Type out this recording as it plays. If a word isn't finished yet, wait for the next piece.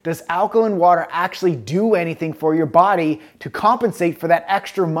Does alkaline water actually do anything for your body to compensate for that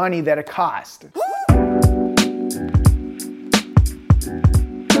extra money that it costs?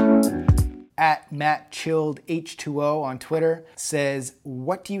 At MattChilledH2O on Twitter says,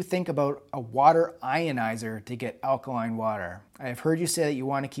 what do you think about a water ionizer to get alkaline water? I have heard you say that you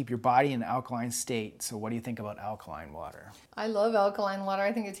want to keep your body in an alkaline state, so what do you think about alkaline water? I love alkaline water.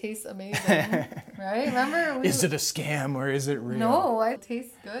 I think it tastes amazing. Right? Remember? Is it a scam or is it real? No, it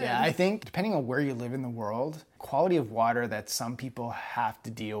tastes good. Yeah, I think depending on where you live in the world, quality of water that some people have to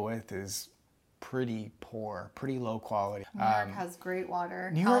deal with is pretty poor, pretty low quality. New York has great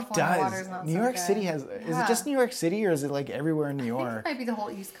water. New York California does. water's not New so York good. City has. Is it just New York City or is it like everywhere in New I York? think it might be the whole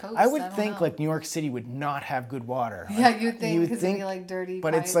East Coast. I would don't think know. like New York City would not have good water. Yeah, you'd think because it'd be like dirty.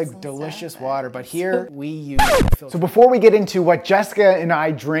 But it's pipes like and delicious stuff, water. But here we use filter. So before we get into what Jessica and I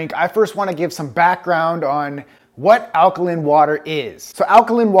drink, I first want to give some background on what alkaline water is. So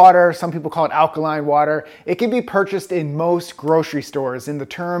alkaline water, some people call it alkaline water, it can be purchased in most grocery stores, and the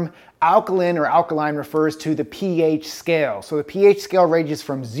term alkaline or alkaline refers to the pH scale. So the pH scale ranges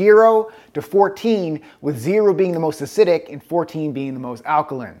from 0 to 14, with 0 being the most acidic and 14 being the most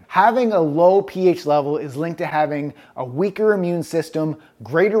alkaline. Having a low pH level is linked to having a weaker immune system,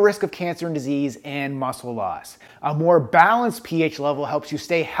 greater risk of cancer and disease, and muscle loss. A more balanced pH level helps you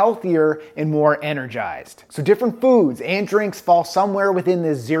stay healthier and more energized. So different foods and drinks fall somewhere within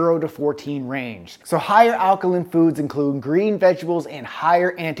the 0 to 14 range. So higher alkaline foods include green vegetables and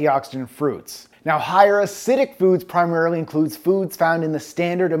higher antioxidant fruits. Now, higher acidic foods primarily includes foods found in the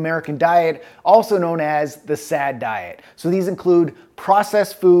standard American diet, also known as the SAD diet. So these include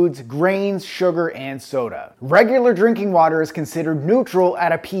processed foods, grains, sugar, and soda. Regular drinking water is considered neutral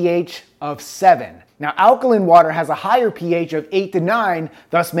at a pH of 7. Now, alkaline water has a higher pH of 8 to 9,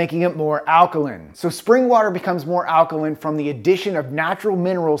 thus making it more alkaline. So spring water becomes more alkaline from the addition of natural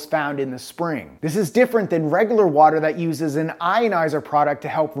minerals found in the spring. This is different than regular water that uses an ionizer product to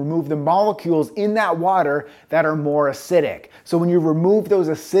help remove the molecules in that water that are more acidic. So when you remove those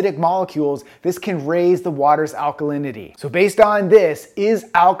acidic molecules, this can raise the water's alkalinity. So based on this, is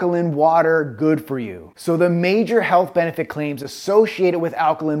alkaline water good for you? So the major health benefit claims associated with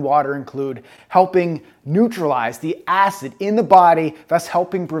alkaline water include helping neutralize the acid in the body, thus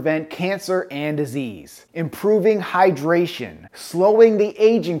helping prevent cancer and disease, improving hydration, slowing the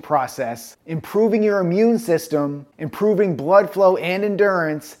aging process, improving your immune system, improving blood flow and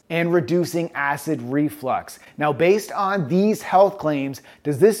endurance, and reducing acid reflux. Now, based on these health claims,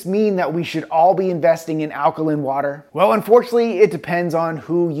 does this mean that we should all be investing in alkaline water? Well, unfortunately, it depends on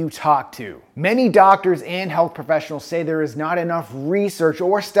who you talk to. Many doctors and health professionals say there is not enough research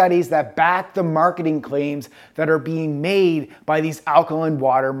or studies that back the marketing claims that are being made by these alkaline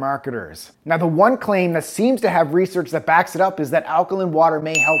water marketers. Now, the one claim that seems to have research that backs it up is that alkaline water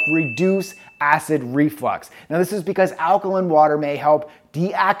may help reduce acid reflux. Now, this is because alkaline water may help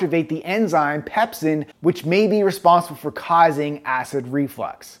deactivate the enzyme pepsin, which may be responsible for causing acid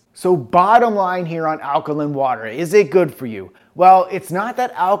reflux. So bottom line here on alkaline water, is it good for you? Well, it's not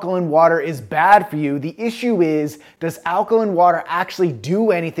that alkaline water is bad for you. The issue is, does alkaline water actually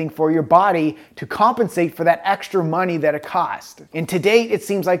do anything for your body to compensate for that extra money that it costs? And to date, it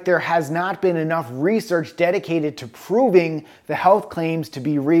seems like there has not been enough research dedicated to proving the health claims to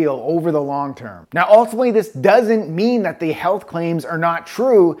be real over the long term. Now, ultimately, this doesn't mean that the health claims are not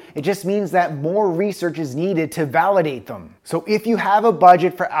true. It just means that more research is needed to validate them. So if you have a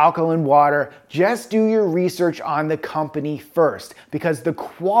budget for alkaline water, just do your research on the company first, because the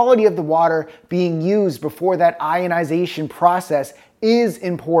quality of the water being used before that ionization process is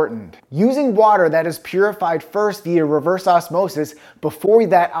important. Using water that is purified first via reverse osmosis before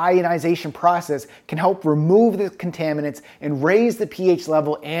that ionization process can help remove the contaminants and raise the pH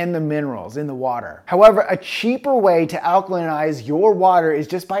level and the minerals in the water. However, a cheaper way to alkalinize your water is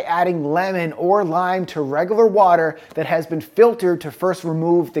just by adding lemon or lime to regular water that has been filtered to first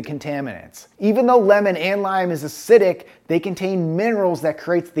remove the contaminants. Even though lemon and lime is acidic, they contain minerals that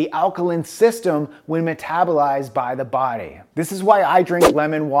creates the alkaline system when metabolized by the body. This is why I drink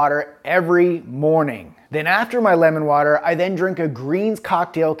lemon water every morning. Then after my lemon water, I then drink a greens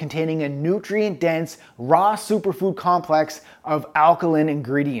cocktail containing a nutrient-dense raw superfood complex of alkaline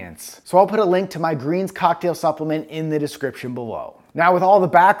ingredients. So I'll put a link to my greens cocktail supplement in the description below. Now, with all the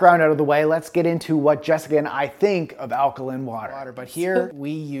background out of the way, let's get into what Jessica and I think of alkaline water. But here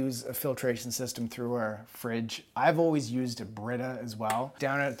we use a filtration system through our fridge. I've always used a Brita as well.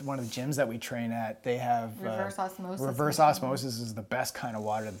 Down at one of the gyms that we train at, they have reverse osmosis. Reverse osmosis is the best kind of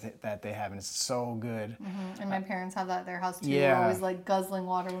water that they have, and it's so good. And my parents have that at their house too. Yeah. We're always like guzzling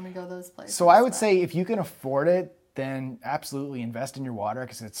water when we go to those places. So I would say if you can afford it, then absolutely invest in your water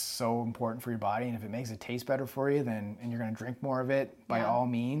because it's so important for your body. And if it makes it taste better for you, and you're going to drink more of it, by all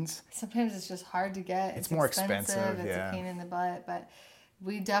means. Sometimes it's just hard to get. It's more expensive. It's a pain in the butt, but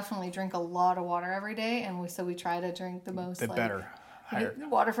we definitely drink a lot of water every day, and we try to drink the most. The better.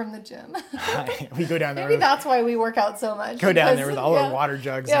 Water from the gym. We go down there. Maybe that's why we work out so much. Go down there with all our water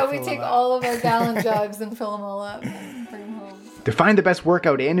jugs. Yeah, we take all of our gallon jugs and fill them all up and bring them home. To find the best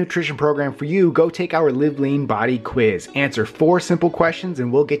workout and nutrition program for you, go take our Live Lean Body quiz. Answer 4 simple questions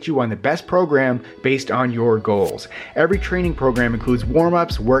and we'll get you on the best program based on your goals. Every training program includes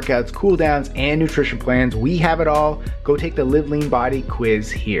warm-ups, workouts, cool downs, and nutrition plans. We have it all. Go take the Live Lean Body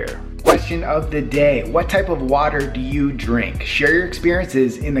quiz here. Question of the day: what type of water do you drink? Share your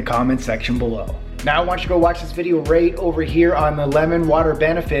experiences in the comments section below. Now I want you to go watch this video right over here on the lemon water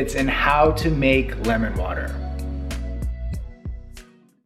benefits and how to make lemon water.